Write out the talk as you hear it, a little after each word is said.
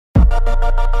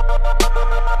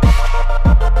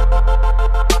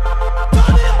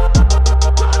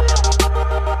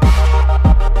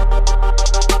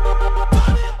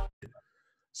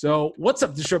So what's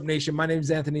up, Disrupt Nation? My name is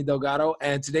Anthony Delgado,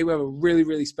 and today we have a really,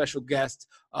 really special guest,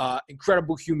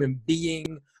 incredible human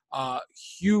being,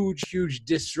 huge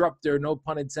disruptor, no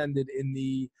pun intended, in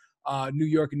the New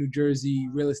York and New Jersey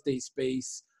real estate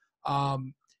space.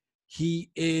 He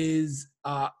is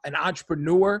an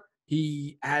entrepreneur.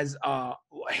 He has a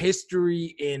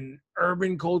history in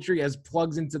urban culture. He has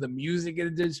plugs into the music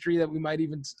industry that we might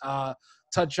even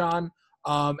touch on.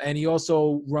 And he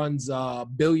also runs a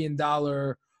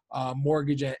billion-dollar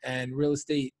mortgage and real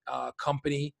estate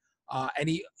company. And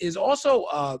he is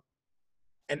also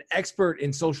an expert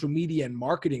in social media and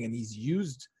marketing, and he's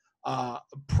used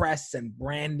press and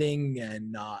branding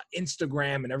and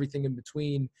Instagram and everything in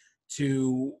between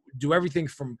to do everything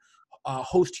from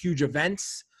host huge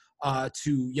events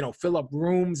to, fill up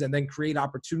rooms and then create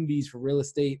opportunities for real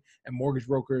estate and mortgage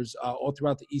brokers all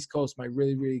throughout the East Coast. My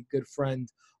really, really good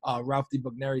friend, Ralph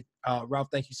DiBugneri. Ralph,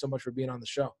 thank you so much for being on the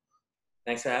show.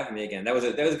 Thanks for having me again. That was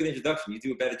a good introduction. You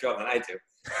do a better job than I do.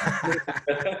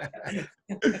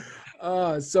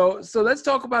 So let's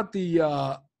talk about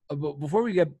before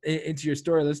we get into your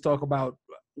story, let's talk about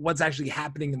what's actually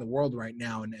happening in the world right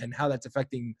now and how that's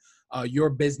affecting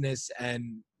your business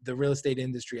and the real estate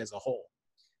industry as a whole.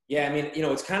 Yeah, I mean,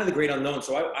 it's kind of the great unknown.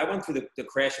 So I went through the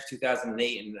crash of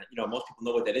 2008, and most people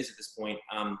know what that is at this point.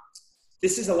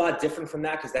 This is a lot different from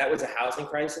that because that was a housing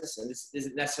crisis, and this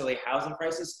isn't necessarily a housing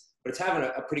crisis, but it's having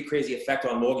a pretty crazy effect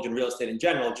on mortgage and real estate in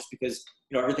general, just because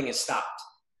everything has stopped.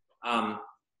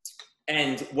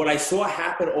 And what I saw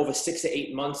happen over 6 to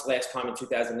 8 months last time in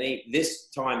 2008, this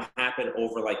time happened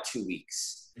over like 2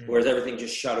 weeks, whereas everything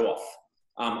just shut off.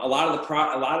 A lot of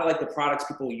the products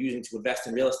people were using to invest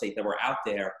in real estate that were out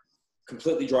there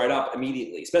completely dried up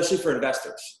immediately, especially for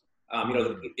investors.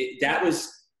 That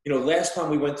was, last time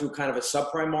we went through kind of a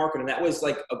subprime market, and that was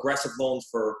like aggressive loans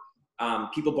for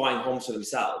people buying homes for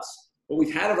themselves. What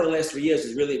we've had over the last 3 years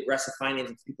is really aggressive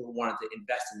financing for people who wanted to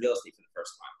invest in real estate for the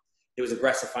first time. There was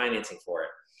aggressive financing for it.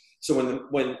 So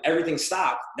when everything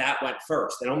stopped, that went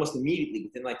first, and almost immediately,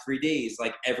 within like 3 days,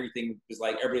 like everything was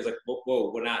like, everybody's like,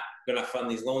 whoa, we're not gonna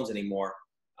fund these loans anymore.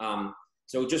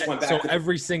 So it just went back. So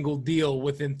every single deal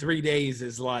within 3 days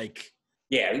is like,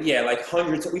 yeah, like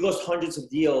hundreds. We lost hundreds of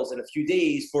deals in a few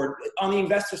days on the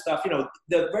investor stuff.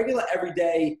 The regular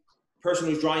everyday person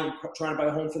who's trying to buy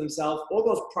a home for themselves, all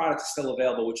those products are still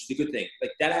available, which is a good thing.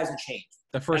 Like that hasn't changed.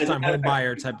 The first time home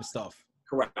buyer type of stuff.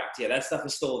 Correct. Yeah, that stuff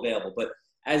is still available. But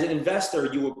as an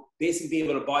investor, you will basically be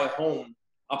able to buy a home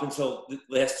up until the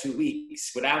last 2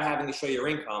 weeks without having to show your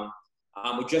income,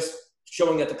 with just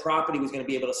showing that the property was going to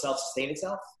be able to self-sustain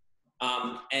itself.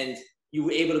 And you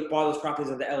were able to buy those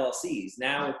properties under LLCs.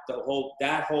 Now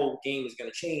that whole game is going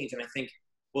to change, and I think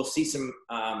we'll see some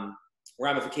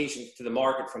ramifications to the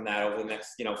market from that over the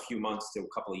next few months to a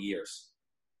couple of years.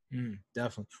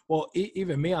 Definitely. Well,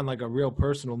 even me, on like a real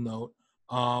personal note,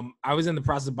 I was in the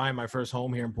process of buying my first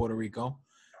home here in Puerto Rico,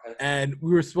 and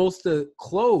we were supposed to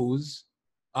close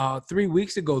 3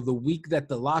 weeks ago, the week that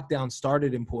the lockdown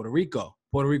started in Puerto Rico.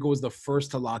 Puerto Rico was the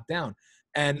first to lock down.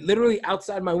 And literally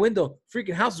outside my window,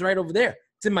 freaking house is right over there.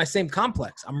 It's in my same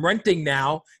complex. I'm renting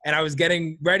now, and I was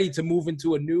getting ready to move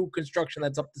into a new construction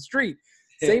that's up the street.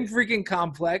 Same freaking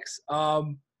complex.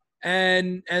 And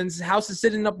the house is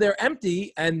sitting up there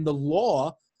empty, and the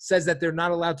law says that they're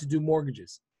not allowed to do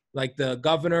mortgages. Like the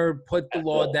governor put the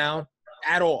law down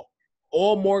at all.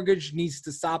 All mortgage needs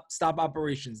to stop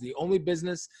operations. The only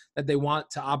business that they want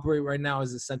to operate right now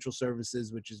is essential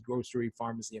services, which is grocery,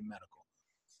 pharmacy, and medical.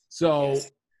 So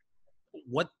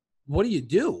what do you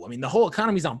do? I mean, the whole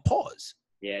economy's on pause.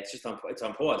 Yeah, it's on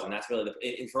pause, and that's really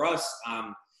and for us,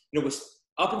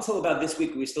 up until about this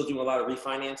week, we were still doing a lot of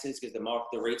refinances because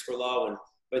the rates were low,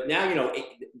 but now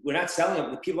we're not selling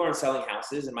them. People aren't selling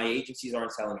houses, and my agencies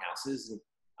aren't selling houses, and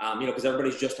because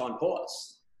everybody's just on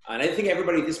pause. And I think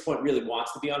everybody at this point really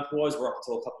wants to be on pause. We're up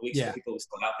until a couple of weeks ago, people were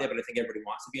still out there, but I think everybody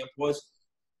wants to be on pause.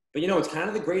 But it's kind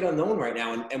of the great unknown right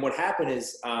now, and what happened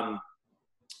is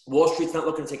Wall Street's not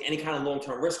looking to take any kind of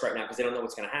long-term risk right now because they don't know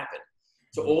what's going to happen.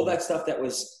 So all that stuff that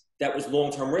was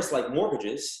long-term risk, like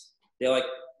mortgages, they're like,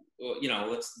 we're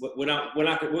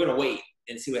going to wait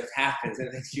and see what happens in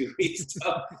the next few weeks.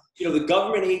 So, the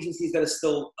government agencies that are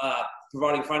still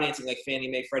providing financing, like Fannie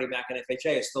Mae, Freddie Mac, and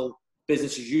FHA, are still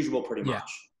business as usual, pretty much.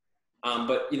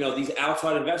 But these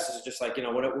outside investors are just like,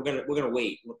 we're gonna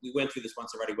wait. We went through this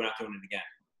once already. We're not doing it again.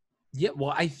 Yeah,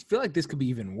 well, I feel like this could be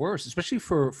even worse, especially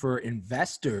for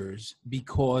investors,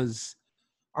 because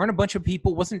aren't a bunch of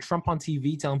people, wasn't Trump on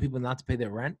TV telling people not to pay their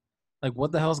rent? Like,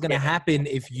 what the hell is going to happen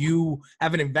if you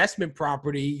have an investment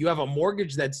property, you have a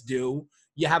mortgage that's due,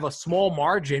 you have a small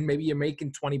margin. Maybe you're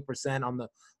making 20% on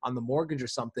the mortgage or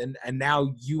something, and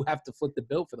now you have to foot the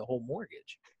bill for the whole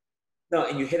mortgage. No,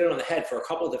 and you hit it on the head for a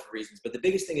couple of different reasons. But the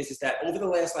biggest thing is that over the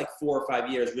last like 4 or 5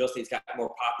 years, real estate's got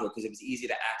more popular because it was easy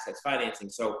to access financing.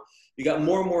 So you got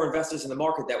more and more investors in the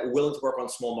market that were willing to work on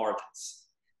small margins.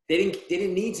 They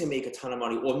didn't need to make a ton of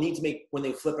money or need to make, when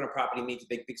they flip in a property, need to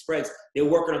make big spreads. They were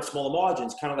working on smaller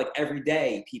margins, kind of like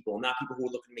everyday people, not people who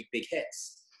are looking to make big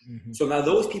hits. Mm-hmm. So now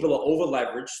those people are over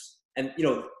leveraged, and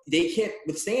they can't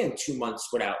withstand 2 months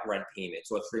without rent payments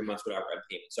or 3 months without rent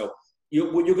payments. So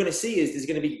what you're going to see is there's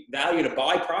going to be value to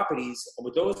buy properties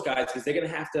with those guys, because they're going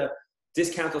to have to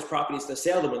discount those properties to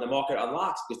sell them when the market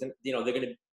unlocks, because then, they're going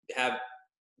to have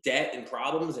debt and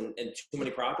problems and too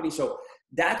many properties. So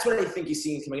that's what I think you're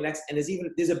seeing coming next. And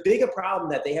there's a bigger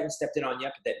problem that they haven't stepped in on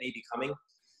yet, but that may be coming.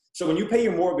 So when you pay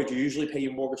your mortgage, you usually pay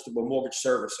your mortgage to a mortgage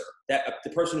servicer, that the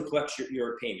person who collects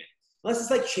your payment. Unless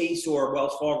it's like Chase or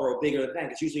Wells Fargo or a bigger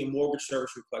bank, it's usually a mortgage servicer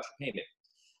who collects your payment.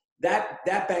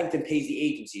 That bank then pays the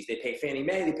agencies. They pay Fannie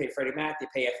Mae, they pay Freddie Mac, they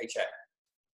pay FHA.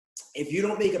 If you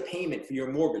don't make a payment for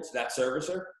your mortgage to that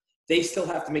servicer, they still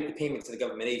have to make the payments to the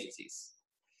government agencies.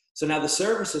 So now the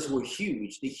servicers who are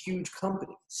huge, the huge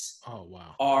companies,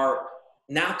 are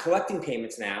now collecting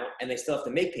payments now, and they still have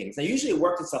to make payments. Now, usually it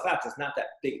works itself out, so it's not that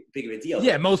big of a deal.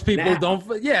 Yeah, most people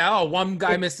don't. Yeah, one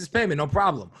guy missed his payment, no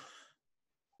problem.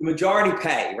 The majority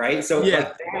pay, right? So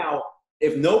like now,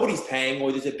 if nobody's paying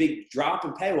or there's a big drop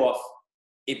in payoff,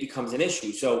 it becomes an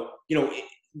issue. So,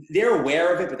 they're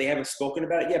aware of it, but they haven't spoken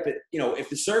about it yet. But, if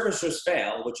the servicers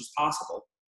fail, which is possible,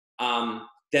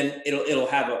 then it'll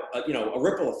have a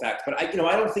ripple effect. But I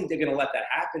don't think they're going to let that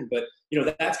happen. But,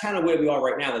 that's kind of where we are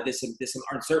right now, that there's some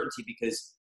uncertainty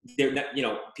because they're not,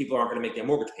 people aren't going to make their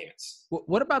mortgage payments.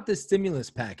 What about this stimulus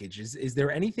package? Is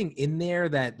there anything in there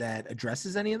that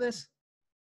addresses any of this?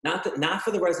 Not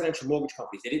for the residential mortgage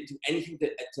companies. They didn't do anything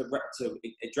to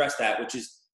address that, which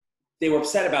is, they were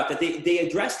upset about that. They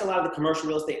addressed a lot of the commercial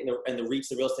real estate and the REITs,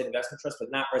 the real estate investment trust, but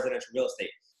not residential real estate.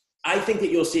 I think that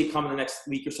you'll see it come in the next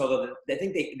week or so. Though I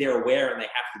think they're aware and they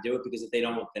have to do it, because if they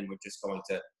don't, then we're just going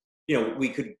to,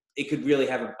 it could really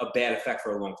have a bad effect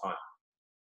for a long time.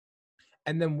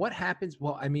 And then what happens?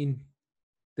 Well, I mean,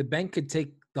 the bank could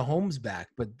take the homes back,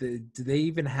 but do they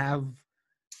even have?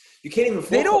 You can't even.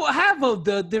 They don't have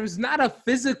there's not a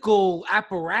physical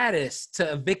apparatus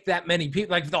to evict that many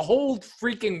people. Like, the whole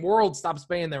freaking world stops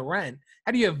paying their rent.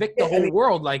 How do you evict the whole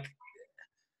world? Like,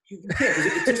 you can't, because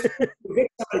it just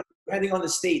evict somebody, depending on the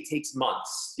state, takes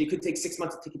months. It could take 6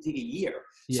 months. It could take a year.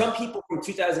 Yeah. Some people from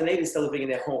 2008 are still living in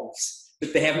their homes,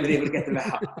 but they haven't been able to get them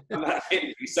out. I'm not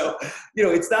kidding you. So,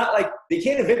 it's not like they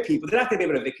can't evict people. They're not going to be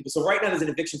able to evict people. So right now there's an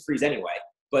eviction freeze anyway.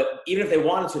 But even if they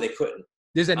wanted to, they couldn't.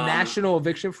 There's a national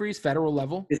eviction freeze, federal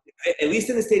level? At least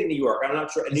in the state of New York. I'm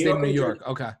not sure. New York,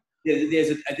 okay. There's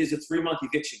a 3-month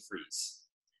eviction freeze.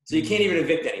 So you can't even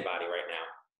evict anybody right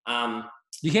now.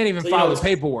 You can't even file the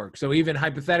paperwork. So even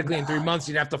hypothetically in 3 months,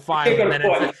 you'd have to file, and then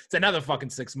it's another fucking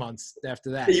 6 months after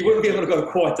that. You wouldn't be able to go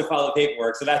to court to file the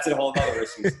paperwork. So that's a whole other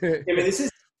issue. I mean, this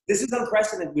is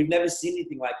unprecedented. We've never seen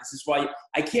anything like this. This is why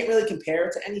I can't really compare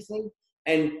it to anything.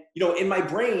 And, in my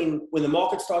brain, when the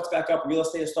market starts back up, real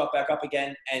estate will start back up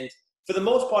again. And for the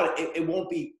most part, it won't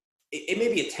be, it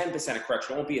may be a 10%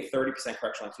 correction. It won't be a 30%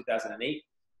 correction like 2008.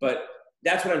 But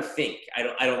that's what I think. I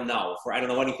don't know. I don't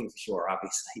know anything for sure,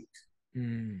 obviously.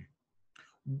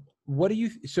 What do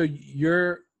you, so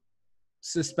you're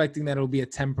suspecting that it'll be a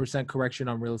 10% correction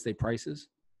on real estate prices?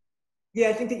 Yeah,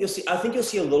 I think you'll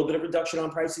see a little bit of reduction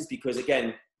on prices, because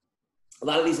again, a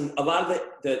lot of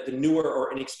the newer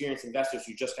or inexperienced investors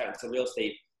who just got into real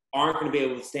estate aren't going to be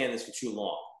able to stand this for too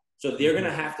long. So they're going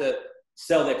to have to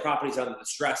sell their properties under the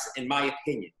stress, in my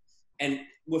opinion. And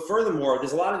furthermore,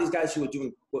 there's a lot of these guys who are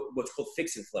doing what's called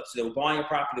fix and flip. So they were buying a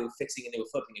property, they were fixing it, they were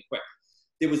flipping it quick.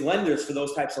 There was lenders for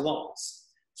those types of loans.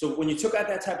 So when you took out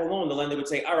that type of loan, the lender would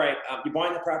say, all right, you're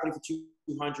buying the property for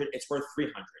 $200, it's worth $300.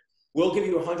 We'll give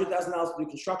you $100,000 to do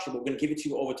construction, but we're going to give it to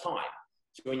you over time.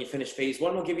 So when you finish phase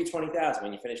 1, we'll give you $20,000.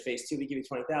 When you finish phase 2, we give you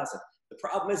 $20,000. The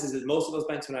problem is that most of those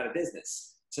banks went out of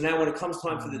business. So now when it comes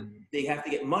time they have to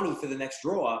get money for the next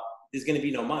draw, there's going to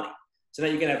be no money. So now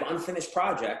you're going to have unfinished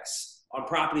projects on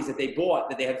properties that they bought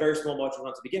that they had very small margins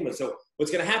on to begin with. So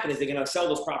what's going to happen is they're going to sell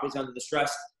those properties under the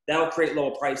stress. That'll create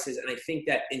lower prices. And I think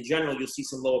that in general, you'll see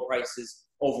some lower prices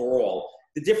overall.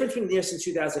 The difference between this and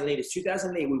 2008 is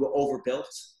 2008, we were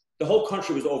overbuilt. The whole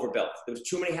country was overbuilt. There was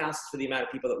too many houses for the amount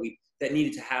of people that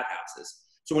needed to have houses.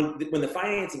 So when the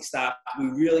financing stopped, we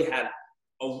really had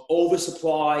an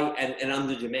oversupply and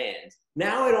under demand.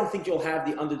 Now I don't think you'll have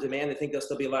the under demand. I think there'll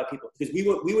still be a lot of people, because we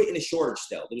were in a shortage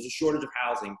still. There was a shortage of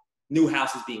housing, new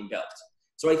houses being built.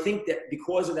 So I think that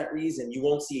because of that reason, you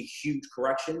won't see a huge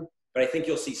correction, but I think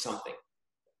you'll see something.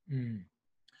 Mm.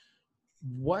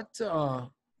 What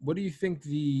do you think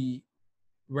the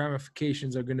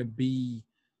ramifications are going to be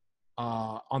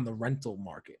on the rental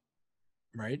market,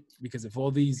 right? Because if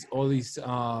all these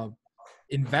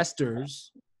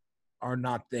investors are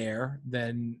not there,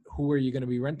 then who are you going to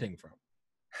be renting from?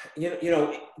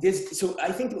 So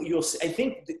I think what you'll see, I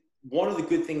think one of the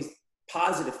good things,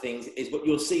 positive things, is what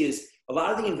you'll see is a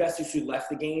lot of the investors who left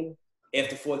the game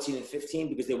after 14 and 15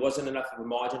 because there wasn't enough of a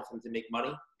margin for them to make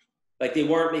money. Like they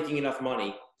weren't making enough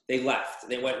money. They left.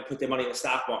 They went and put their money in the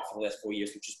stock market for the last 4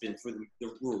 years, which has been through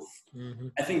the roof. Mm-hmm.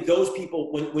 I think those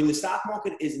people, when the stock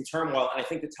market is in turmoil, and I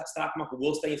think the stock market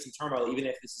will stay in some turmoil even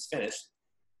if this is finished,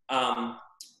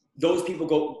 those people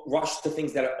go rush to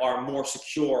things that are more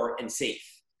secure and safe.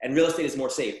 And real estate is more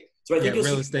safe. So I think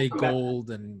real estate,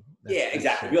 gold, and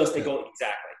exactly. Real estate, gold,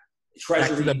 exactly. Treasury,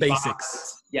 back to the basics.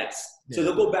 Bonds, yes. Yeah. So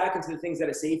they'll go back into the things that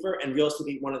are safer, and real estate will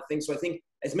be one of the things. So I think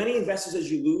as many investors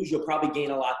as you lose, you'll probably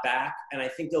gain a lot back, and I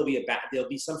think there'll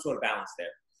be some sort of balance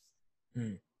there.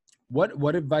 Hmm.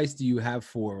 What advice do you have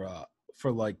for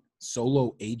like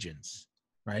solo agents,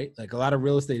 right? Like a lot of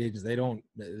real estate agents,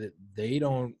 they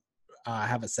don't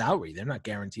have a salary. They're not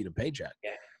guaranteed a paycheck.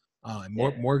 Yeah.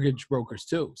 Mortgage brokers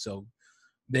too. So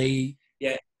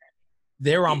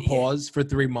they're on pause for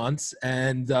 3 months,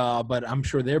 and but I'm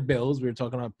sure their bills. We were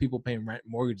talking about people paying rent,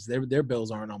 mortgages. Their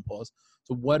bills aren't on pause.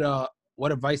 So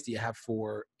what advice do you have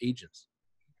for agents?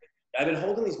 I've been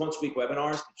holding these once-a-week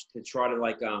webinars to try to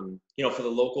for the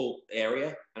local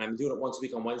area, and I'm doing it once a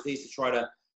week on Wednesdays to try to,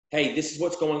 hey, this is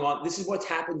what's going on. This is what's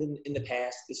happened in the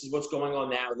past. This is what's going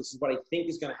on now. This is what I think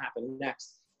is going to happen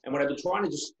next. And what I've been trying to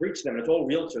just preach to them, and it's all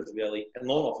realtors really and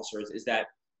loan officers, is that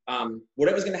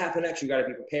whatever's going to happen next, you got to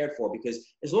be prepared for, because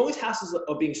as long as houses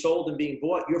are being sold and being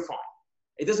bought, you're fine.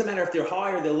 It doesn't matter if they're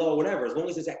high or they're low, whatever. As long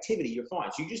as there's activity, you're fine.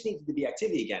 So you just need to be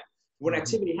activity again. When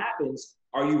activity happens,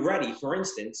 are you ready? For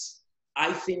instance,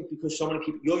 I think because so many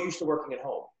people, you're used to working at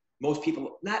home. Most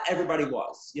people, not everybody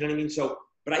was, you know what I mean? So,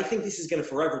 but I think this is going to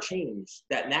forever change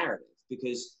that narrative,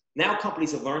 because now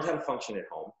companies have learned how to function at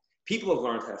home. People have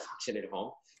learned how to function at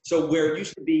home. So where it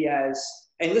used to be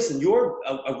and listen, you're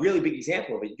a really big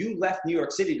example of it. You left New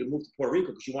York City to move to Puerto Rico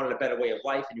because you wanted a better way of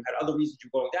life, and you had other reasons you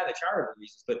were going down, the charitable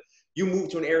reasons, but you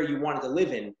moved to an area you wanted to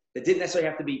live in that didn't necessarily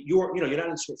have to be you're not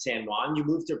in San Juan. You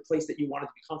moved to a place that you wanted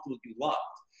to be comfortable, you loved.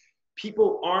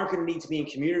 People aren't going to need to be in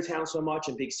commuter towns so much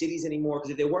and big cities anymore,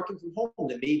 because if they're working from home,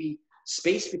 then maybe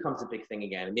space becomes a big thing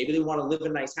again, and maybe they want to live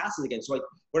in nice houses again. So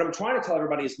what I'm trying to tell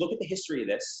everybody is look at the history of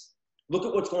this. Look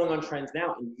at what's going on trends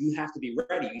now, and you have to be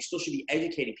ready. You still should be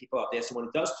educating people out there, so when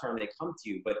it does turn, they come to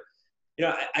you. But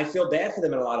I feel bad for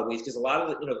them in a lot of ways, because a lot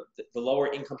of the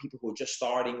lower income people who are just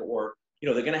starting, or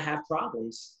they're going to have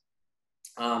problems.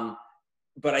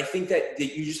 But I think that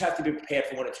you just have to be prepared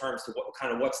for when it turns to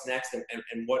what's next, and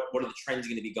what are the trends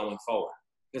going to be going forward.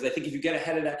 Because I think if you get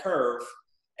ahead of that curve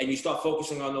and you start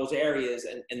focusing on those areas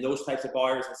and those types of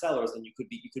buyers and sellers, then you could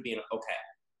be in okay.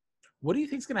 What do you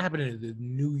think is going to happen in the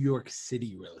New York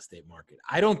City real estate market?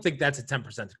 I don't think that's a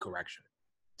 10% correction.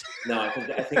 No, I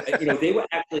think they were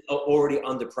actually already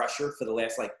under pressure for the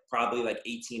last probably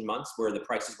 18 months, where the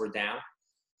prices were down.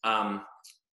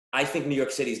 I think New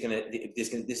York City is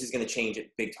this is going to change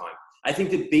it big time. I think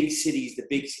the big cities,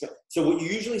 so what you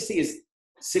usually see is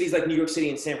cities like New York City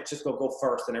and San Francisco go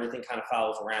first, and everything kind of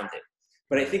follows around it.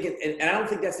 But I think, and I don't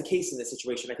think that's the case in this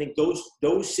situation. I think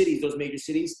those cities, those major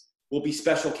cities, will be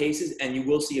special cases, and you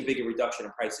will see a bigger reduction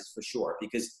in prices for sure.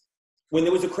 Because when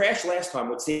there was a crash last time,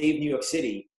 what saved New York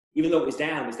City, even though it was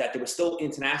down, was that there was still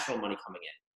international money coming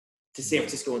in to San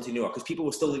Francisco and to New York, because people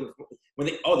were still living,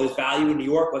 there's value in New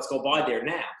York, let's go buy there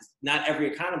now. Not every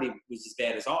economy was as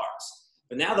bad as ours.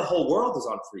 But now the whole world is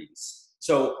on freeze.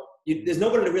 So there's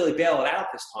nobody to really bail it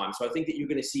out this time. So I think that you're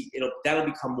going to see, that'll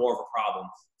become more of a problem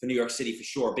for New York City for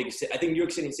sure. I think New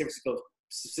York City and San Francisco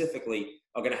specifically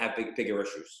are going to have bigger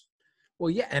issues. Well,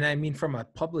 yeah, and I mean, from a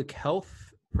public health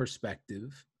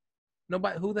perspective,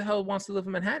 who the hell wants to live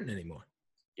in Manhattan anymore?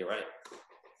 You're right.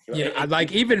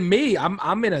 Even me,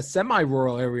 I'm in a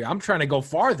semi-rural area. I'm trying to go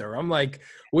farther. I'm like,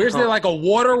 where's there a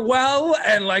water well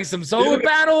and some solar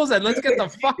panels, and let's get the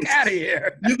fuck out of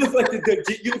here. You look like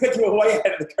you're way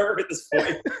ahead of the curve at this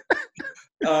point.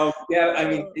 I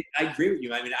agree with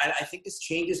you. I mean, I think this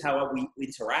changes how we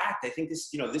interact. I think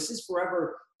this is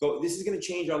forever. This is going to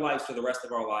change our lives for the rest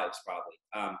of our lives,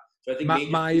 probably. So I think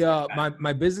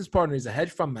my business partner is a hedge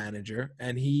fund manager,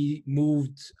 and he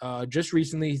moved just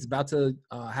recently. He's about to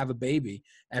have a baby,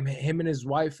 and him and his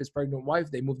wife, his pregnant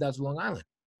wife, they moved out to Long Island.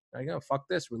 I go, fuck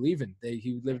this, we're leaving.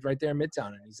 He lived right there in Midtown,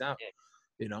 and he's out.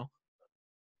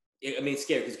 I mean, it's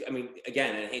scary because, I mean,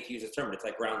 again, and I hate to use this term, but it's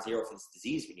like ground zero for this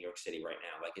disease in New York City right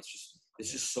now. Like,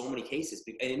 there's just so many cases.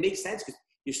 And it makes sense because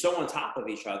you're so on top of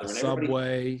each other. And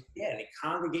Subway. Yeah, and it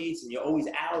congregates and you're always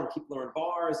out and people are in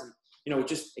bars. And, you know,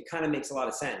 it kind of makes a lot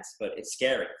of sense, but it's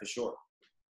scary for sure.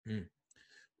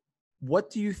 What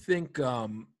do you think,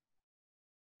 the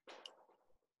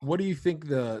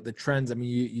trends, I mean,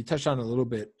 you touched on it a little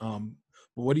bit, but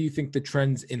what do you think the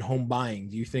trends in home buying?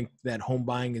 Do you think that home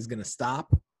buying is going to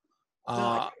stop?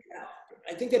 No,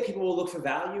 I think that people will look for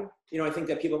value. You know, I think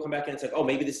that people come back in and say, oh,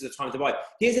 maybe this is a time to buy.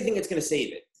 Here's the thing that's going to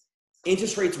save it.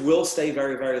 Interest rates will stay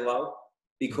very, very low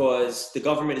because the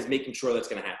government is making sure that's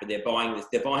going to happen. They're buying this.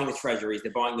 They're buying the treasuries.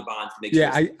 They're buying the bonds to make sure.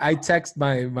 Yeah, I text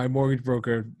my mortgage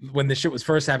broker when the shit was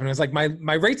first happening. I was like,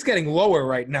 my rate's getting lower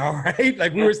right now, right?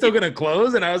 Like we were still going to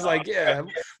close. And I was like, yeah,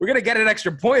 we're going to get an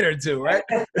extra point or two, right?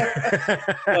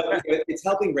 It's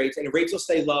helping rates, and rates will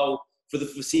stay low for the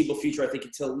foreseeable future, I think,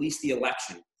 until at least the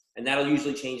election. And that'll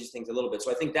usually changes things a little bit. So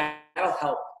I think that'll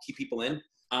help keep people in.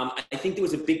 I think there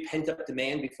was a big pent-up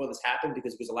demand before this happened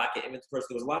because there was a lack of inventory. So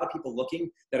there was a lot of people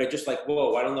looking that are just like,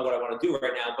 whoa, I don't know what I want to do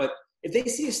right now. But if they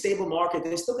see a stable market,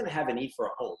 they're still going to have a need for a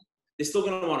home. They're still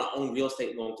going to want to own real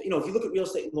estate long term. You know, if you look at real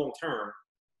estate long term,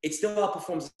 it still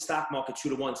outperforms the stock market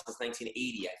 2 to 1 since 1980,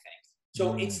 I think.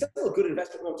 So it's still a good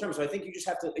investment long term. So I think you just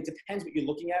have to, it depends what you're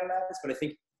looking at it as, but I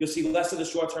think you'll see less of the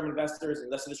short-term investors and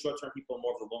less of the short-term people and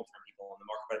more of the long-term people in the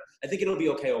market. But I think it'll be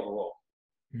okay overall.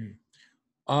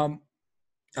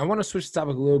 I want to switch the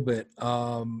topic a little bit,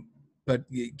 but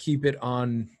keep it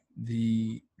on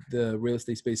the real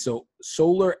estate space. So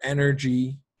solar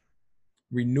energy,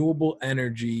 renewable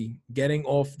energy, getting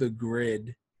off the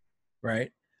grid,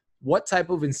 right? What type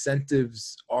of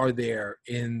incentives are there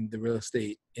in the real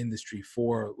estate industry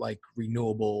for like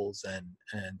renewables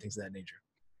and things of that nature?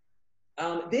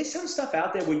 There's some stuff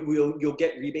out there where you'll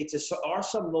get rebates. There are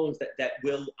some loans that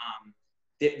will,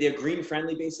 they're green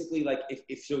friendly basically. Like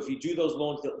if you do those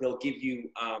loans, they'll give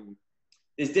you,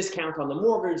 there's discount on the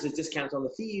mortgage, there's discount on the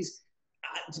fees.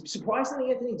 Surprisingly,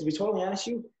 Anthony, to be totally honest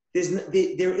with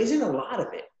you, there isn't a lot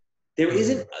of it. There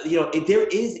isn't, you know,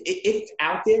 it's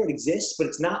out there, it exists, but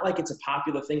it's not like it's a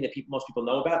popular thing that most people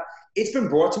know about. It's been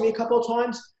brought to me a couple of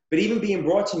times, but even being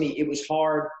brought to me, it was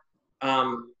hard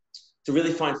to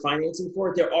really find financing for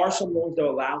it. There are some loans that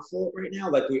allow for it right now.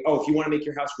 Like, if you want to make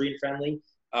your house green friendly,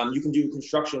 you can do a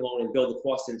construction loan and build the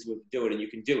cost into it to do it, and you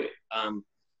can do it.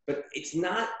 But it's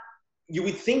not, you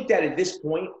would think that at this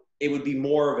point, it would be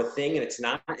more of a thing, and it's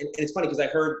not. And it's funny because I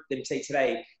heard them say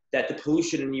today that the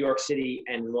pollution in New York City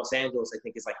and Los Angeles, I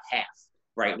think, is like half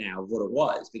right now of what it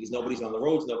was because nobody's on the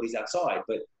roads, nobody's outside.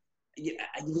 But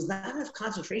there's not enough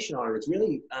concentration on it. It's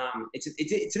really, it's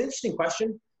an interesting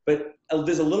question, but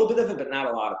there's a little bit of it, but not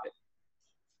a lot of it.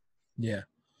 Yeah.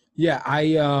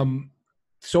 Yeah.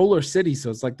 Solar City. So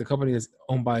it's like the company that's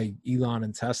owned by Elon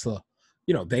and Tesla.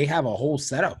 You know, they have a whole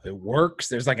setup. It works.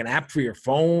 There's like an app for your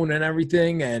phone and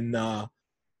everything. And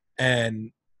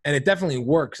it definitely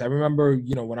works. I remember,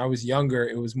 you know, when I was younger,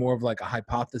 it was more of like a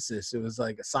hypothesis. It was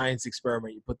like a science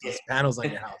experiment. You put these panels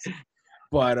on your house.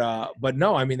 But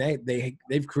no, I mean,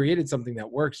 they've created something that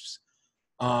works.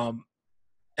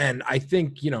 And I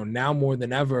think, you know, now more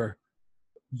than ever,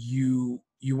 you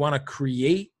want to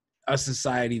create a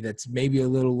society that's maybe a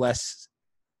little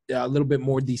bit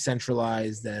more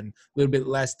decentralized and a little bit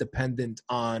less dependent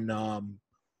on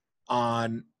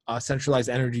a centralized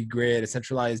energy grid, a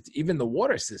centralized, even the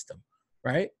water system,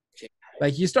 right?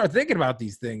 Like you start thinking about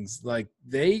these things, like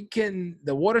the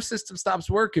water system stops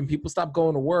working, people stop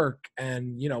going to work,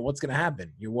 and you know, what's going to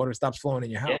happen? Your water stops flowing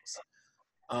in your house.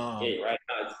 Yeah, right.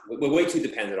 We're way too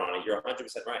dependent on it. You're 100%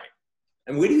 right.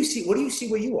 And what do you see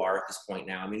where you are at this point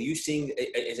now? I mean, are you seeing,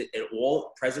 is it at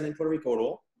all present in Puerto Rico at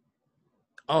all?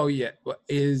 Oh yeah,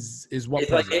 is what?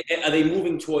 It's like, are they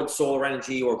moving towards solar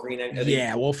energy or green energy?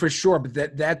 Yeah, well, for sure, but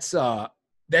that's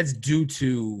due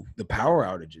to the power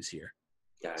outages here.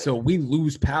 So we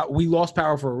lost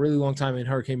power for a really long time in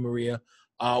Hurricane Maria.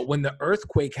 When the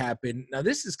earthquake happened, now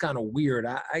this is kind of weird.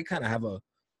 I kind of have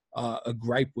a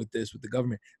gripe with this with the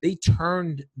government. They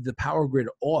turned the power grid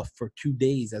off for 2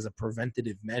 days as a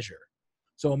preventative measure.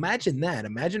 So imagine that.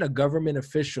 Imagine a government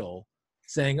official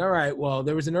saying, all right, well,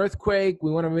 there was an earthquake.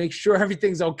 We want to make sure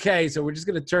everything's okay. So we're just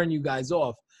going to turn you guys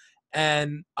off.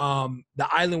 And the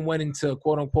island went into,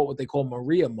 quote unquote, what they call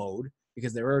Maria mode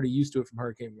because they're already used to it from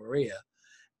Hurricane Maria.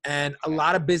 And a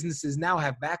lot of businesses now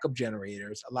have backup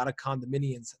generators. A lot of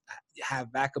condominiums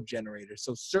have backup generators.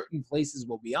 So certain places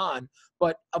will be on,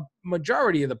 but a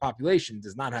majority of the population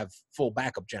does not have full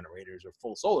backup generators or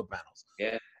full solar panels.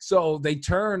 Yeah. So they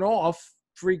turn off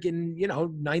freaking,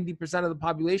 90% of the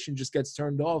population just gets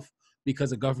turned off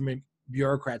because a government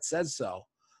bureaucrat says so.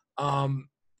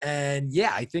 And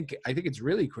yeah, I think it's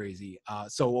really crazy.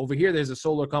 So over here, there's a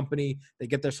solar company. They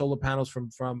get their solar panels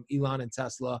from Elon and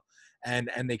Tesla, and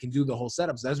they can do the whole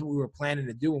setup. So that's what we were planning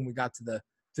to do when we got to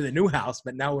the new house.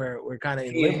 But now we're kind of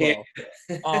in limbo.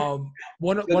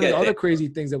 One of the other crazy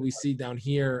things that we see down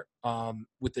here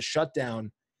with the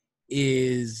shutdown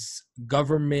is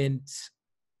government.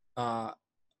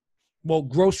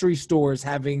 Grocery stores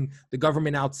having the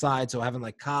government outside, so having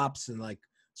like cops and like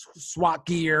SWAT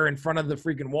gear in front of the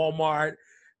freaking Walmart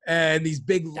and these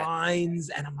big lines.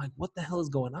 And I'm like, what the hell is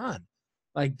going on?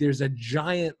 Like there's a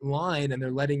giant line and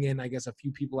they're letting in, I guess, a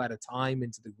few people at a time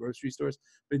into the grocery stores,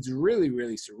 but it's really,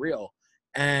 really surreal.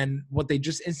 And what they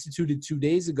just instituted 2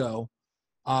 days ago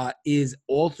is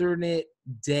alternate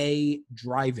day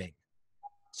driving.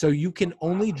 So you can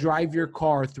only drive your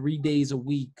car 3 days a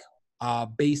week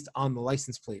based on the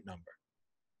license plate number.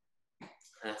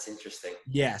 That's interesting.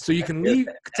 Yeah, so you can leave.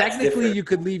 Technically, you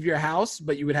could leave your house,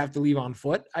 but you would have to leave on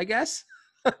foot, I guess.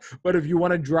 But if you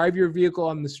want to drive your vehicle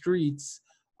on the streets,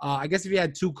 I guess if you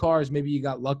had 2 cars, maybe you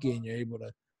got lucky and you're able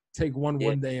to take one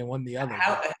day and one the other.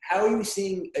 How are you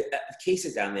seeing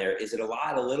cases down there? Is it a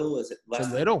lot, a little? Is it less?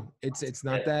 It's a little. It's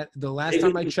not that. The last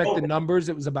time I checked the numbers,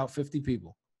 it was about 50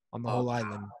 people on the whole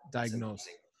island diagnosed.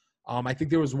 I think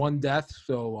there was 1 death,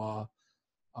 so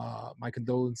my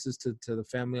condolences to the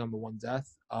family on the 1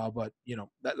 death. But you know,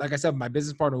 like I said, my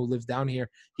business partner who lives down here,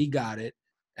 he got it,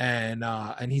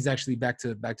 and he's actually back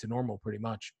to normal pretty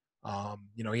much.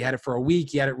 You know, he had it for a week.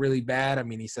 He had it really bad. I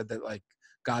mean, he said that like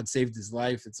God saved his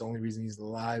life. It's the only reason he's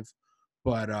alive.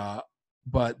 But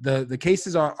the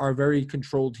cases are very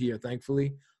controlled here,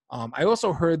 thankfully. I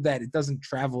also heard that it doesn't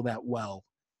travel that well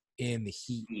in the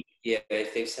heat. Yeah,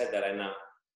 they've said that. I know.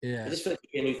 Yeah. I just feel like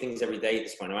you hear new things every day at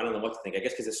this point. I don't know what to think. I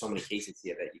guess because there's so many cases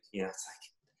here that you know, it's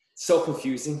like so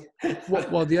confusing.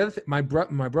 well, the other thing, my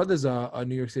brother's a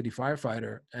New York City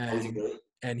firefighter,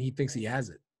 and he thinks he has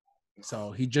it.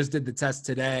 So he just did the test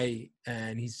today,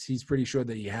 and he's pretty sure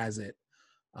that he has it.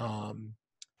 I'm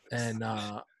sorry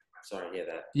to hear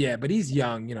that. Yeah, but he's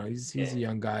young. You know, he's a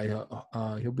young guy.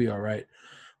 He'll be all right.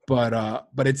 But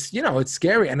it's, you know, it's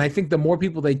scary. And I think the more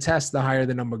people they test, the higher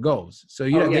the number goes. So,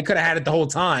 you know, they could have had it the whole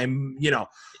time, you know.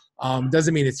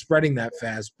 Doesn't mean it's spreading that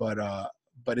fast, but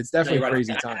it's definitely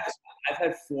crazy times. I've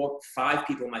had 4 or 5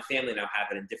 people in my family now have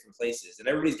it in different places, and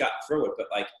everybody's gotten through it, but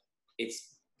like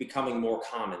it's becoming more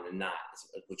common than not,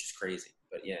 which is crazy.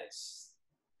 But yeah, it's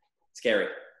scary.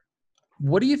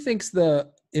 What do you think's the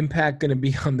impact going to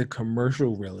be on the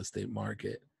commercial real estate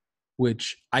market,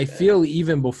 which I feel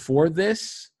even before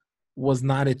this was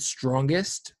not its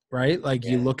strongest, right? Like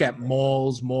you look at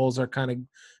malls are kind of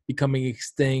becoming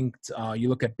extinct. You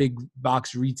look at big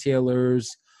box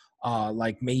retailers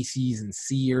like Macy's and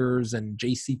Sears and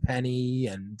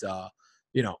JCPenney and,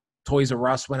 you know, Toys R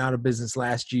Us went out of business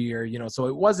last year, you know, so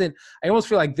it wasn't, I almost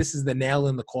feel like this is the nail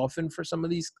in the coffin for some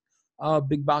of these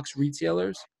big box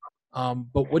retailers.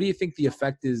 But what do you think the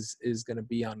effect is going to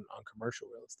be on commercial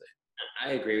real estate?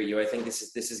 I agree with you. I think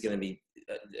this is going to be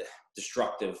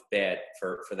destructive, bad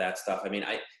for that stuff. I mean,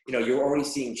 you know, you're already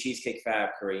seeing Cheesecake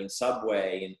Factory and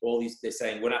Subway and all these. They're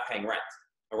saying we're not paying rent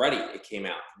already. It came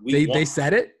out. They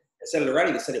said it. They said it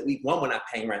already. They said it week 1 we're not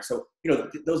paying rent. So you know,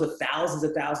 those are thousands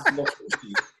of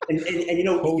locations. and you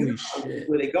know, shit.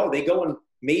 Where they go in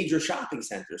major shopping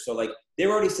centers. So like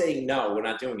they're already saying no, we're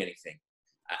not doing anything.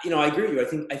 You know, I agree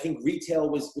with you. I think retail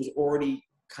was already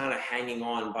kind of hanging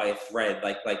on by a thread,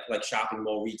 like shopping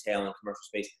mall retail and commercial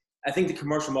space. I think the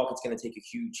commercial market's going to take a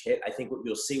huge hit. I think what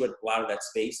you'll see with a lot of that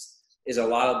space is a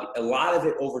lot of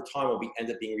it over time will end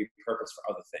up being repurposed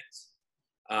for other things.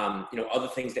 You know, other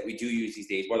things that we do use these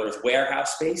days, whether it's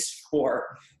warehouse space or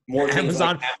more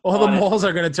Amazon. Like all the malls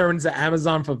are going to turn into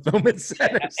Amazon fulfillment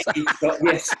centers.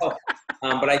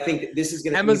 But I think this is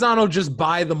going to Amazon will just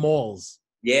buy the malls.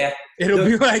 Yeah. It'll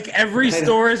be like every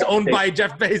store is owned by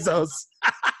Jeff Bezos.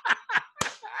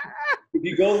 If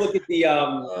you go look at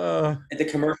the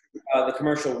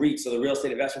commercial REIT, so the real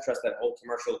estate investment trust that hold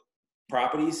commercial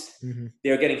properties,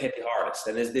 they're getting hit the hardest.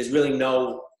 And there's really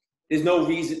no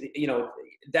reason, you know,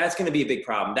 that's going to be a big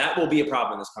problem. That will be a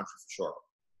problem in this country for sure.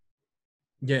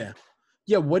 Yeah.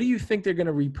 Yeah. What do you think they're going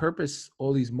to repurpose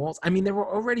all these malls? I mean, there were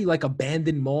already like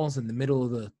abandoned malls in the middle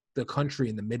of the country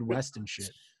in the Midwest and shit.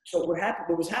 So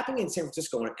what was happening in San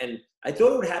Francisco, and I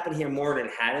thought it would happen here more than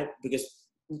it hadn't, because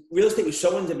real estate was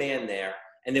so in demand there,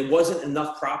 and there wasn't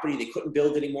enough property. They couldn't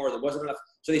build anymore. There wasn't enough.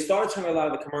 So they started turning a lot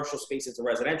of the commercial space into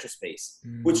residential space,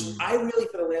 which I really,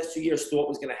 for the last 2 years, thought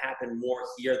was going to happen more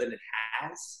here than it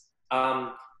has.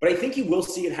 But I think you will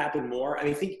see it happen more. I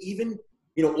mean, I think even,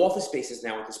 you know, office spaces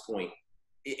now at this point,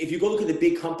 if you go look at the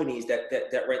big companies that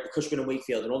rent the Cushman and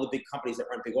Wakefield and all the big companies that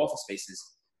rent big office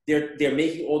spaces, they're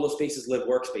making all those spaces live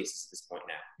workspaces at this point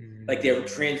now. Like they're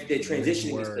transitioning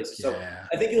these places. So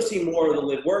I think you'll see more of the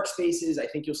live workspaces. I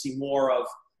think you'll see more of,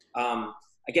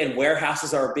 again,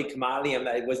 warehouses are a big commodity.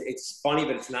 It's funny,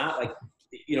 but it's not. Like,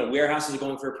 warehouses are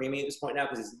going for a premium at this point now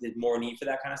because there's more need for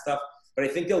that kind of stuff. But I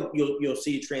think you'll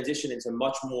see a transition into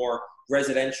much more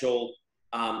residential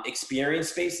experience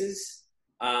spaces,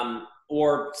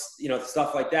 or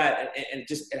stuff like that. And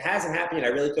it hasn't happened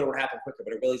yet. I really thought it would happen quicker,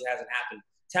 but it really hasn't happened.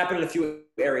 It's happened in a few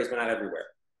areas, but not everywhere.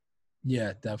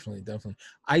 Yeah, definitely.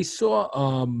 I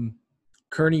saw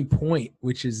Kearney Point,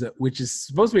 which is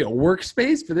supposed to be a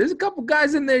workspace, but there's a couple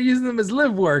guys in there using them as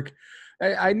live work.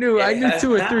 I knew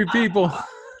 2 or 3 people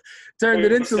turned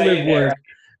it into live work.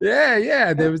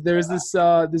 Yeah. There was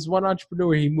this one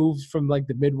entrepreneur. He moved from like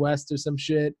the Midwest or some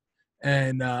shit,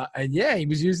 and yeah, he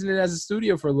was using it as a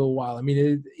studio for a little while. I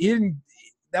mean,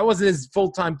 that wasn't his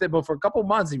full-time thing, but for a couple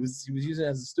months he was using it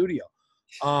as a studio.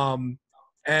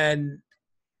 And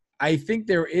I think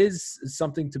there is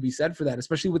something to be said for that,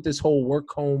 especially with this whole work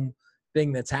home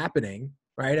thing that's happening,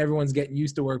 right? Everyone's getting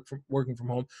used to working from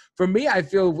home. For me, I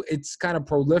feel it's kind of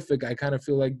prolific. I kind of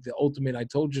feel like the ultimate "I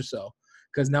told you so,"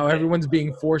 because now everyone's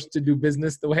being forced to do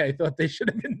business the way I thought they should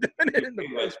have been doing it in the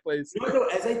first place.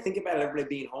 As I think about everybody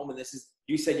being home, and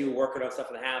you said you were working on stuff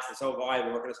in the house, and so have I. I've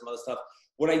been working on some other stuff.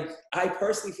 What I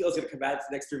personally feel is going to come out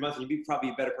the next 3 months, and you'd be probably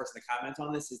a better person to comment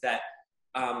on this, is that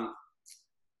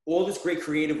all this great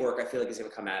creative work I feel like is going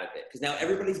to come out of it. Because now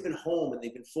everybody's been home and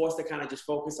they've been forced to kind of just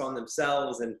focus on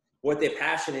themselves and what their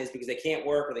passion is because they can't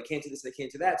work or they can't do this, they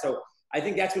can't do that. So I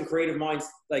think that's when creative minds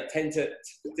tend to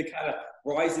kind of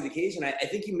rise to the occasion. I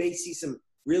think you may see some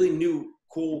really new,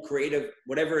 cool, creative,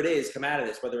 whatever it is, come out of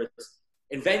this, whether it's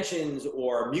inventions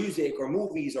or music or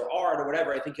movies or art or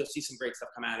whatever. I think you'll see some great stuff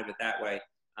come out of it that way.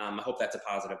 I hope that's a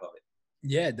positive of it.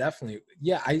 Yeah, definitely.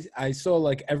 Yeah, I saw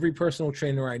like every personal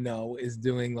trainer I know is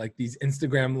doing like these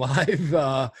Instagram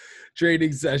live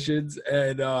training sessions,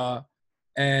 and I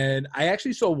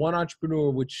actually saw one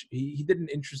entrepreneur which he did an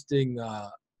interesting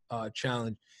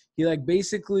challenge. He like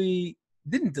basically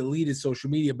didn't delete his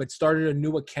social media, but started a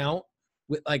new account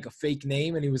with like a fake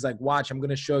name, and he was like, "Watch, I'm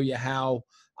gonna show you how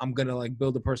I'm gonna like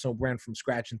build a personal brand from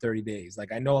scratch in 30 days.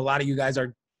 Like I know a lot of you guys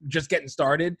are just getting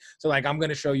started, so like I'm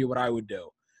gonna show you what I would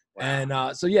do." Wow.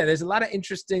 And so yeah, there's a lot of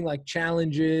interesting like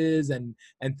challenges and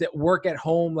work at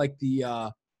home, like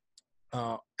the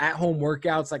at home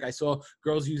workouts. Like I saw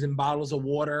girls using bottles of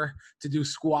water to do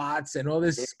squats and all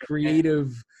this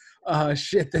creative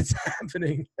shit that's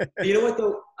happening. You know what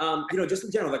though? Just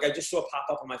in general, like I just saw pop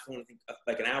up on my phone, I think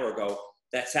like an hour ago,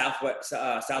 that South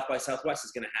by Southwest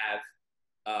is going to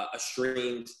have a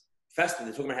streamed festival.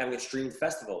 They're talking about having a streamed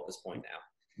festival at this point now.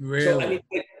 Really? So I mean,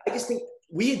 I just think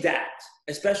we adapt,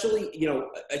 especially,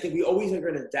 I think we always are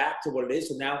going to adapt to what it is.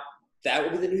 So now that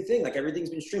will be the new thing. Like everything's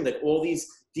been streamed, like all these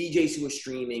DJs who are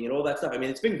streaming and all that stuff. I mean,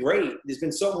 it's been great. There's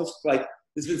been so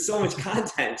much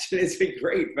content. It's been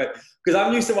great, but because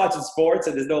I'm used to watching sports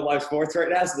and there's no live sports right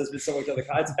now. So there's been so much other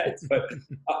content, but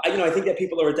I think that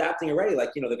people are adapting already. Like,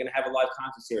 they're going to have a live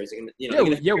concert series.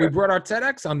 We brought our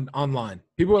TEDx online.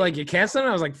 People were like, "You canceling?"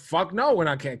 I was like, "Fuck no, we're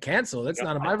not cancel. That's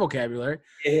not in my vocabulary."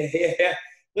 Yeah.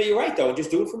 Well, you're right, though.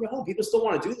 Just do it from your home. People still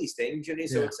want to do these things, so I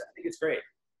think it's great.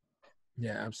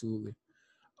 Yeah, absolutely.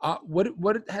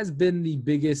 What has been the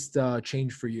biggest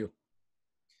change for you?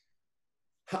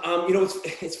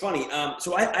 It's funny.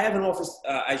 So I have an office,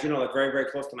 as you know, like very,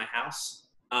 very close to my house.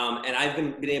 And I've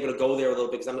been able to go there a little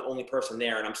bit because I'm the only person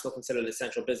there, and I'm still considered an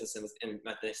essential business in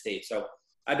the state. So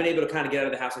I've been able to kind of get out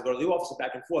of the house and go to the office and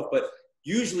back and forth. But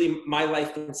usually my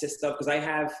life consists of, because I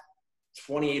have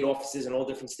 28 offices in all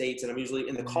different states, and I'm usually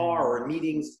in the car or in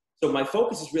meetings. So my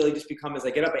focus has really just become, as I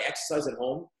get up, I exercise at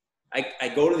home.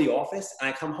 I go to the office and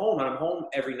I come home, and I'm home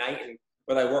every night, and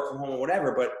whether I work from home or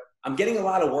whatever, but I'm getting a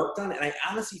lot of work done. And I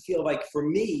honestly feel like for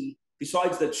me,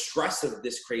 besides the stress of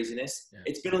this craziness,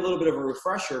 it's been a little bit of a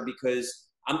refresher because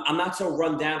I'm not so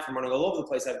run down from running all over the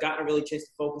place. I've gotten a really chance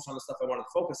to focus on the stuff I wanted to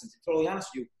focus. And to be totally honest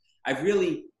with you, I've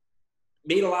really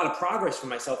made a lot of progress for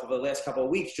myself over the last couple of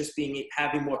weeks, just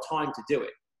having more time to do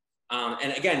it.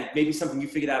 And again, maybe something you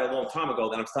figured out a long time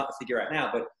ago that I'm starting to figure out now.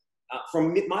 But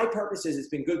from my purposes, it's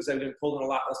been good because I've been pulled in a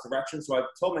lot less direction. So I've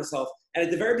told myself, and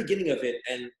at the very beginning of it,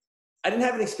 and I didn't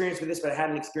have an experience with this, but I had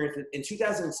an experience with in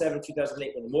 2007,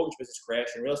 2008, when the mortgage business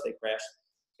crashed and real estate crashed,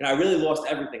 and I really lost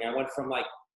everything. I went from like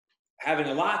having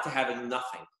a lot to having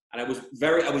nothing. And I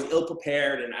was ill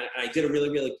prepared, and I did a really,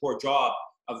 really poor job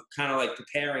of kind of like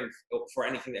preparing for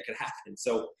anything that could happen.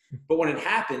 So, but when it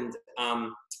happened,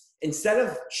 instead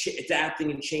of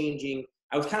adapting and changing,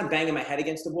 I was kind of banging my head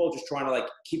against the wall, just trying to like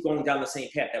keep going down the same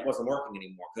path that wasn't working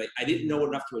anymore. Cause I didn't know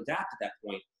enough to adapt at that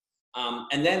point.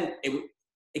 And then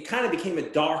it kind of became a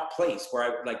dark place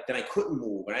where then I couldn't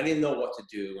move and I didn't know what to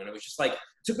do. And it was just like, it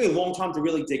took me a long time to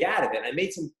really dig out of it. And I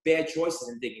made some bad choices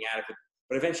in digging out of it,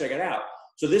 but eventually I got out.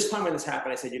 So this time when this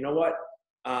happened, I said, you know what?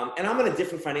 And I'm in a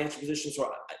different financial position,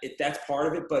 so that's part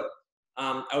of it. But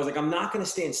I was like, I'm not going to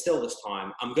stand still this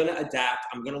time. I'm going to adapt.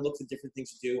 I'm going to look for different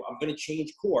things to do. I'm going to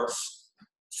change course.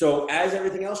 So as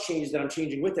everything else changes, that I'm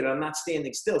changing with it. I'm not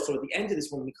standing still. So at the end of this,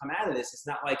 when we come out of this, it's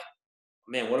not like,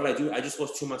 man, what did I do? I just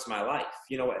lost 2 months of my life.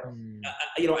 You know,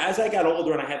 as I got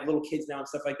older and I have little kids now and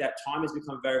stuff like that, time has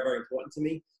become very, very important to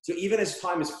me. So even as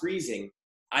time is freezing,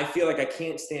 I feel like I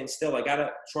can't stand still. I got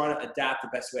to try to adapt the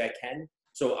best way I can.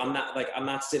 So I'm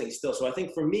not sitting still. So I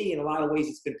think for me, in a lot of ways,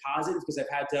 it's been positive because I've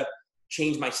had to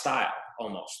change my style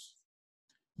almost.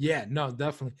 Yeah, no,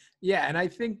 definitely. Yeah. And I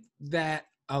think that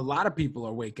a lot of people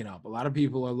are waking up. A lot of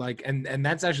people are like, and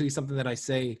that's actually something that I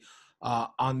say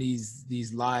on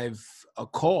these live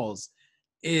calls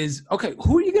is, okay,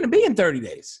 who are you going to be in 30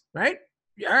 days? Right?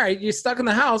 All right. You're stuck in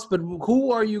the house, but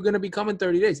who are you going to become in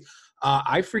 30 days?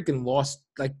 I freaking lost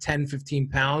like 10, 15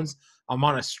 pounds. I'm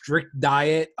on a strict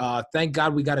diet. Thank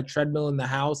God we got a treadmill in the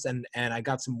house and I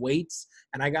got some weights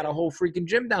and I got a whole freaking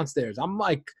gym downstairs.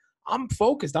 I'm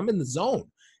focused. I'm in the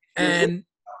zone. And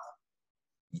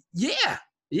yeah,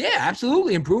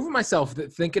 absolutely. Improving myself,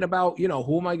 thinking about, you know,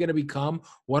 who am I going to become?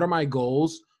 What are my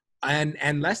goals?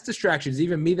 And less distractions.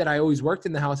 Even me that I always worked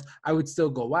in the house, I would still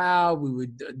go out. We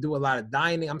would do a lot of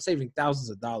dining. I'm saving thousands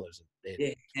of dollars.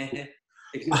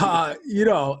 You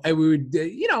know, and we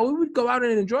would go out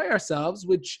and enjoy ourselves,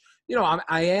 which, you know,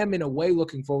 I am in a way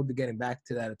looking forward to getting back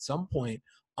to that at some point.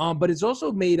 But it's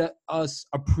also made us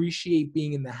appreciate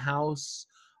being in the house.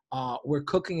 We're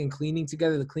cooking and cleaning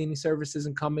together. The cleaning service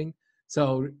isn't coming.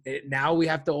 So now we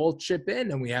have to all chip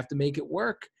in and we have to make it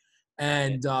work.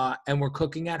 And we're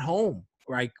cooking at home.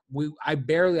 Like I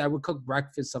would cook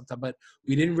breakfast sometimes, but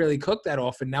we didn't really cook that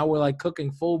often. Now we're like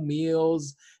cooking full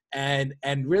meals and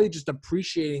really just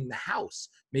appreciating the house,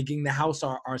 making the house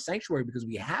our sanctuary because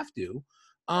we have to.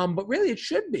 But really it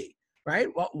should be, right?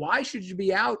 Well, why should you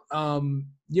be out,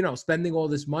 you know, spending all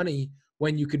this money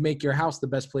when you could make your house the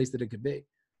best place that it could be?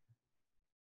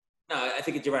 No, I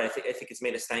think you're right. I think it's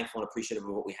made us thankful and appreciative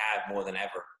of what we have more than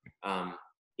ever.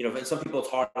 You know, for some people it's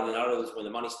harder than others when the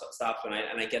money stops, and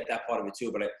I get that part of it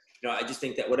too. But I just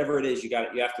think that whatever it is, you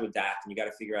have to adapt and you got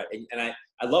to figure out. And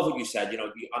I love what you said. You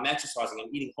know, I'm exercising, I'm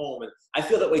eating home, and I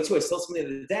feel that way too. I still tell me the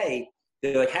other day,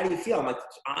 they're like, "How do you feel?" I'm like,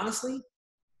 honestly,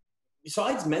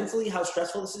 besides mentally how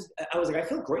stressful this is, I was like, I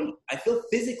feel great. I feel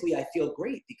physically, I feel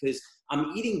great because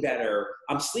I'm eating better,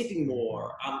 I'm sleeping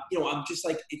more. I'm just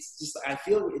like, I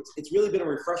feel it's really been a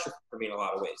refresher for me in a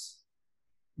lot of ways.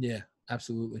 Yeah,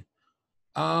 absolutely.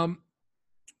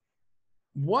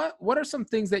 What are some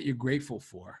things that you're grateful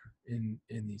for in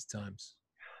these times?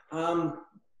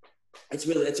 It's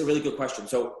a really good question.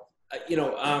 So,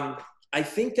 I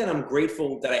think that I'm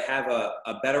grateful that I have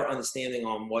a better understanding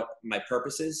on what my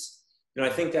purpose is. I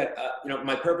think that,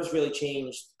 my purpose really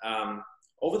changed,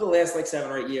 over the last like 7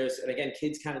 or 8 years. And again,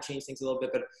 kids kind of changed things a little bit,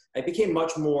 but I became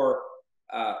much more,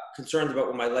 concerned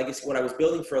about what I was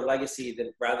building for a legacy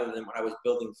rather than what I was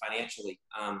building financially.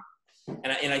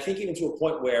 And I think even to a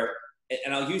point where,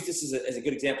 and I'll use this as a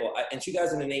good example. In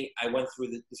 2008, I went through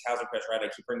this housing crash, right? I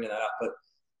keep bringing that up, but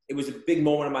it was a big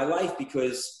moment in my life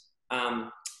because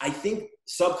I think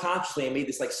subconsciously I made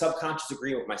this like subconscious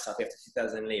agreement with myself after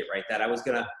 2008, right? That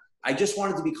I just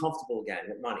wanted to be comfortable again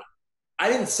with money. I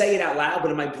didn't say it out loud,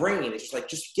 but in my brain, it's just like,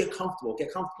 just get comfortable.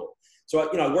 So,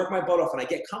 I work my butt off and I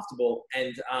get comfortable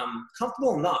and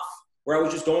comfortable enough where I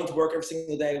was just going to work every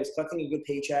single day. I was collecting a good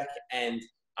paycheck and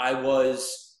I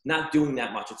was not doing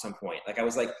that much at some point. Like I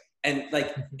was like, and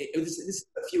like, this is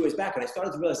a few years back when I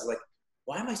started to realize like,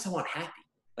 why am I so unhappy?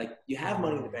 Like you have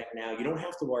money in the bank now. You don't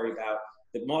have to worry about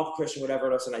the market cushion,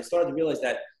 whatever else. And I started to realize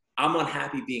that I'm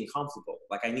unhappy being comfortable.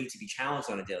 Like I need to be challenged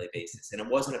on a daily basis. And it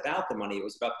wasn't about the money. It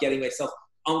was about getting myself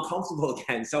uncomfortable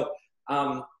again. So,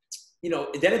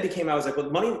 then it became, I was like, well,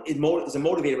 money is a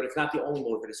motivator, but it's not the only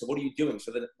motivator. So what are you doing?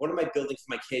 So then what am I building for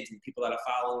my kids and the people that are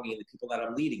following me and the people that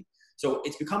I'm leading? So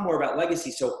it's become more about legacy.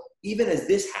 So even as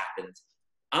this happened,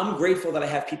 I'm grateful that I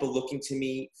have people looking to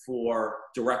me for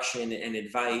direction and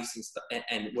advice and stuff,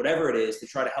 and whatever it is to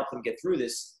try to help them get through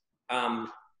this.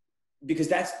 Because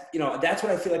that's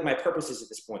what I feel like my purpose is at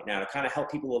this point now, to kind of help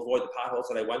people avoid the potholes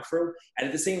that I went through. And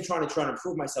at the same time, trying to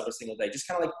improve myself every single day, just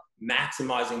kind of like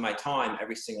maximizing my time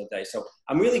every single day. So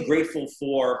I'm really grateful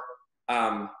for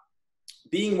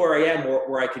being where I am,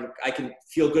 where I can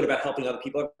feel good about helping other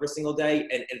people every single day,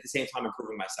 and at the same time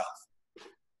improving myself.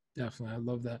 Definitely. I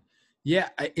love that. Yeah.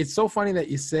 It's so funny that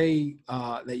you say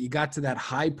that you got to that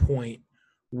high point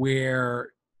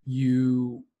where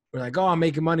you were like, oh, I'm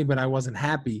making money, but I wasn't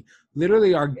happy.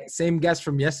 Literally our same guest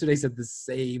from yesterday said the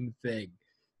same thing.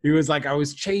 He was like, I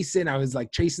was chasing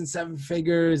 7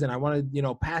 figures and I wanted,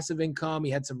 passive income.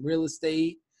 He had some real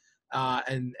estate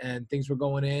and things were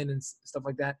going in and stuff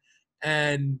like that.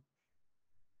 And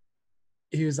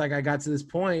he was like, I got to this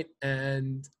point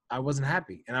and I wasn't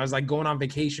happy. And I was like going on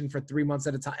vacation for 3 months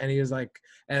at a time. And he was like,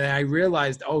 and I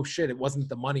realized, oh shit, it wasn't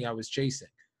the money I was chasing.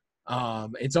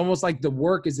 It's almost like the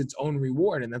work is its own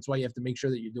reward. And that's why you have to make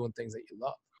sure that you're doing things that you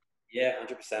love. Yeah,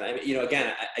 100%. I mean,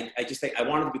 again, I just think I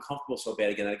wanted to be comfortable so bad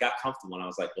again. I got comfortable and I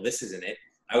was like, well, this isn't it.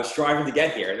 I was striving to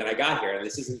get here and then I got here and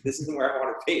this isn't where I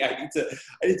want to be. I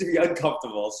need to be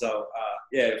uncomfortable. So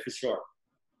yeah, for sure.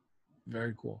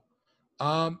 Very cool.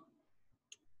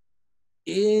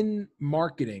 In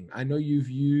marketing, I know you've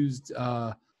used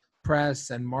press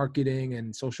and marketing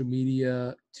and social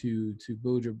media to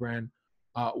build your brand.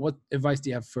 What advice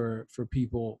do you have for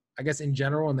people, I guess, in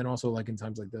general, and then also like in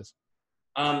times like this?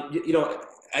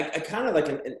 I kind of like,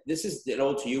 and this is an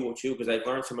old to you too, because I've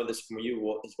learned some of this from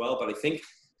you as well. But I think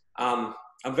I'm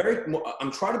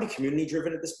trying to be community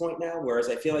driven at this point now. Whereas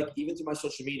I feel like even through my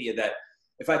social media, that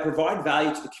if I provide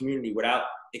value to the community without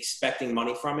expecting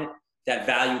money from it, that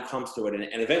value comes to it,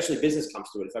 and eventually business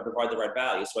comes to it if I provide the right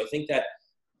value. So I think that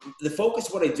the focus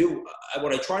of what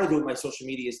I try to do with my social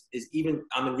media is even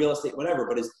I'm in real estate, whatever,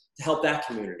 but is to help that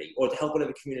community or to help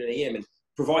whatever community I am and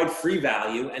provide free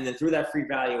value. And then through that free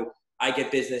value, I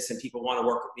get business and people want to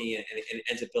work with me and it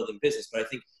ends up building business. But I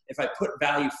think if I put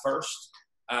value first,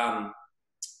 even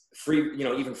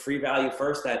free value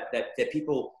first, that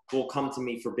people will come to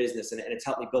me for business and it's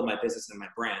helped me build my business and my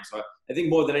brand. So I think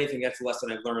more than anything, that's the lesson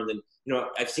I've learned. And,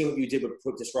 I've seen what you did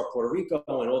with Disrupt Puerto Rico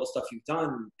and all the stuff you've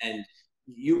done. And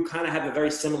you kind of have a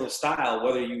very similar style,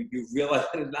 whether you realize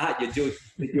it or not. You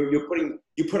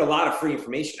put a lot of free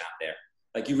information out there.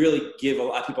 Like you really give a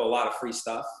lot of people a lot of free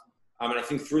stuff. And I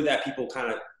think through that, people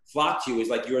kind of flock to you, is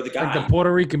like, you're the guy. Like the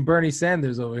Puerto Rican Bernie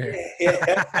Sanders over here.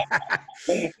 Yeah.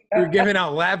 We were giving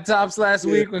out laptops last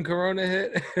week when Corona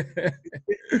hit.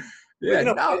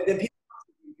 Yeah,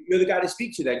 you're the guy to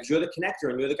speak to that, because you're the connector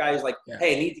and you're the guy who's like,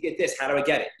 hey, I need to get this. How do I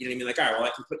get it? You know what I mean? Like, all right, well,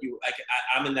 I can put you,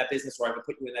 I'm in that business, or I can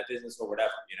put you in that business or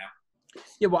whatever,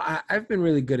 Yeah, well, I've been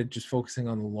really good at just focusing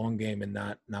on the long game and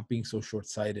not being so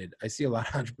short-sighted. I see a lot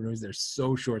of entrepreneurs that are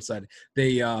so short-sighted.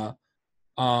 They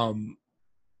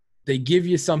give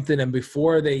you something, and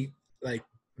before they, like,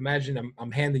 imagine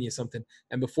I'm handing you something,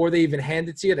 and before they even hand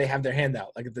it to you, they have their hand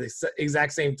out, like at the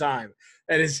exact same time.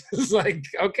 And it's just like,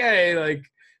 okay, like,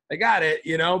 I got it,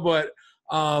 but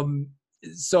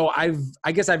so I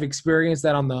guess I've experienced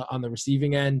that on the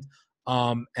receiving end.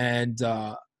 And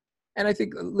I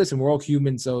think, listen, we're all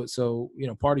human. So,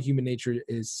 part of human nature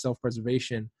is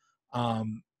self-preservation.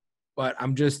 But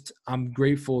I'm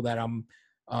grateful that I'm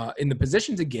in the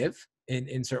position to give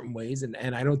in certain ways.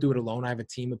 And I don't do it alone. I have a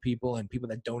team of people and people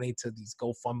that donate to these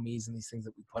GoFundMes and these things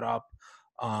that we put up.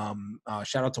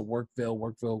 Shout out to Workville.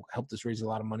 Workville helped us raise a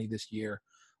lot of money this year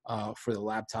for the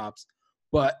laptops.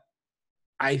 But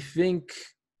I think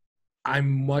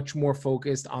I'm much more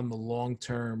focused on the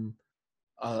long-term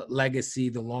legacy,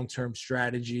 the long-term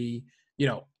strategy.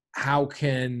 How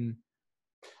can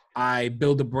I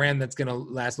build a brand that's going to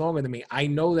last longer than me? I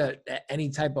know that any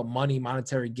type of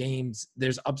monetary gains,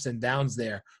 there's ups and downs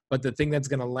there, but the thing that's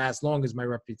going to last long is my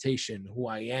reputation, who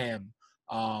I am,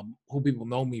 who people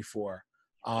know me for.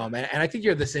 And I think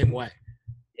you're the same way.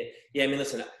 Yeah. I mean,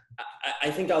 listen, I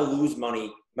think I'll lose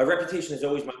money. My reputation is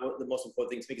always the most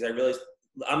important thing to me, because I realize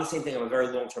I'm the same thing. I'm a very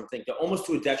long-term thinker, almost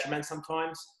to a detriment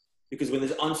sometimes. Because when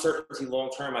there's uncertainty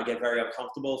long-term, I get very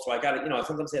uncomfortable. So I got to,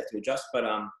 sometimes I have to adjust. But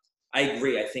I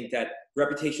agree. I think that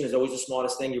reputation is always the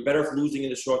smartest thing. You're better off losing in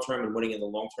the short term and winning in the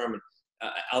long term. And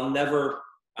I'll never,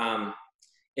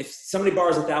 if somebody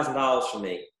borrows $1,000 from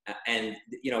me and,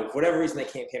 for whatever reason they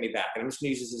can't pay me back, and I'm just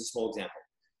going to use this as a small example.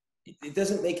 It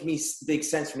doesn't make big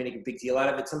sense for me to make a big deal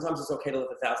out of it. Sometimes it's okay to let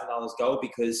the $1,000 go,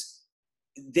 because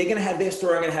they're going to have their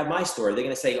story. I'm going to have my story. They're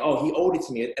going to say, oh, he owed it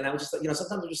to me. And I'm just like,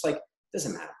 sometimes I'm just like,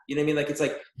 doesn't matter. You know what I mean? Like, it's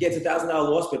like, yeah, it's $1,000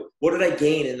 loss, but what did I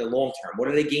gain in the long term? What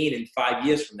did I gain in 5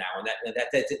 years from now? And that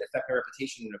didn't affect my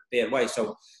reputation in a bad way.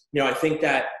 So, I think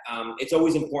that it's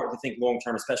always important to think long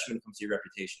term, especially when it comes to your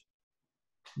reputation.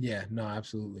 Yeah, no,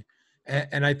 absolutely.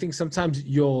 And I think sometimes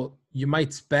you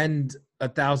might spend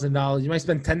 $1,000, you might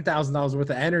spend $10,000 worth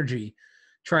of energy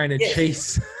trying to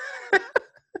chase.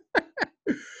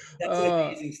 That's an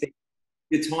amazing statement.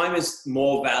 your time is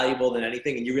more valuable than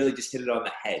anything, and you really just hit it on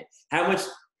the head.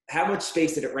 How much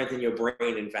space did it rent in your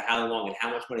brain, and for how long, and how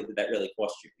much money did that really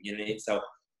cost you? You know what I mean? So,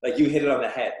 like, you hit it on the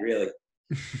head, really.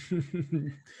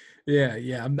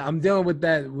 Yeah. I'm dealing with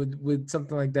that with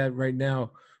something like that right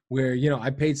now, where I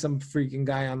paid some freaking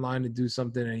guy online to do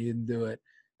something and he didn't do it,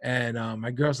 and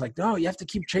my girl's like, "No, you have to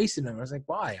keep chasing him." I was like,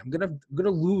 "Why? I'm gonna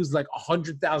lose like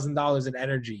 $100,000 in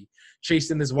energy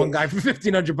chasing this one guy for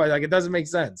 1,500 bucks. Like, it doesn't make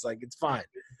sense. Like, it's fine."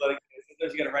 Like,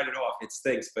 sometimes you got to write it off. It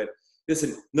stinks, but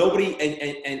listen, nobody,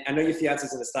 and I know your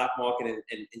fiance's in the stock market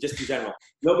and just in general,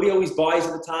 nobody always buys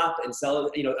at the top and sells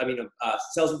at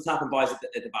the top and buys at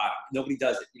the bottom. Nobody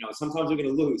does it. Sometimes we're going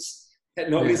to lose.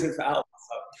 Nobody's infallible.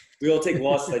 So we all take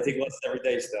losses. I take losses every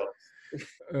day still.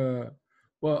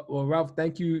 Well, Ralph,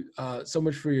 thank you so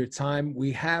much for your time.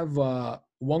 We have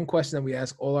one question that we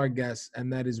ask all our guests,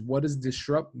 and that is, what does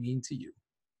disrupt mean to you?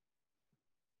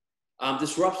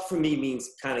 Disrupt for me means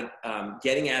kind of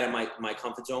getting out of my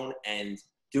comfort zone and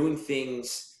doing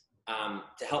things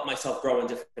to help myself grow in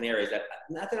different areas.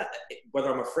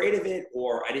 Whether I'm afraid of it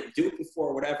or I didn't do it before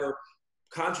or whatever,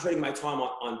 concentrating my time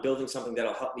on building something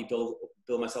that'll help me build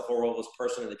myself overall as a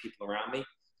person and the people around me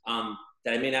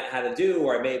that I may not know how to do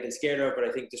or I may have been scared of. But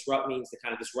I think disrupt means to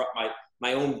kind of disrupt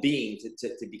my own being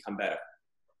to become better.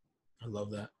 I love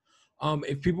that.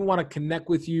 If people want to connect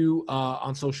with you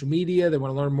on social media, they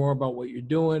want to learn more about what you're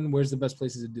doing, where's the best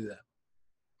places to do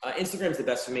that? Instagram's the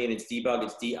best for me, and it's Debug.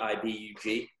 It's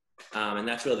DIBUG. And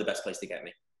that's really the best place to get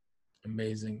me.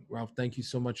 Amazing. Ralph, thank you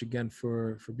so much again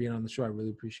for being on the show. I really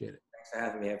appreciate it. Thanks for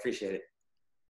having me. I appreciate it.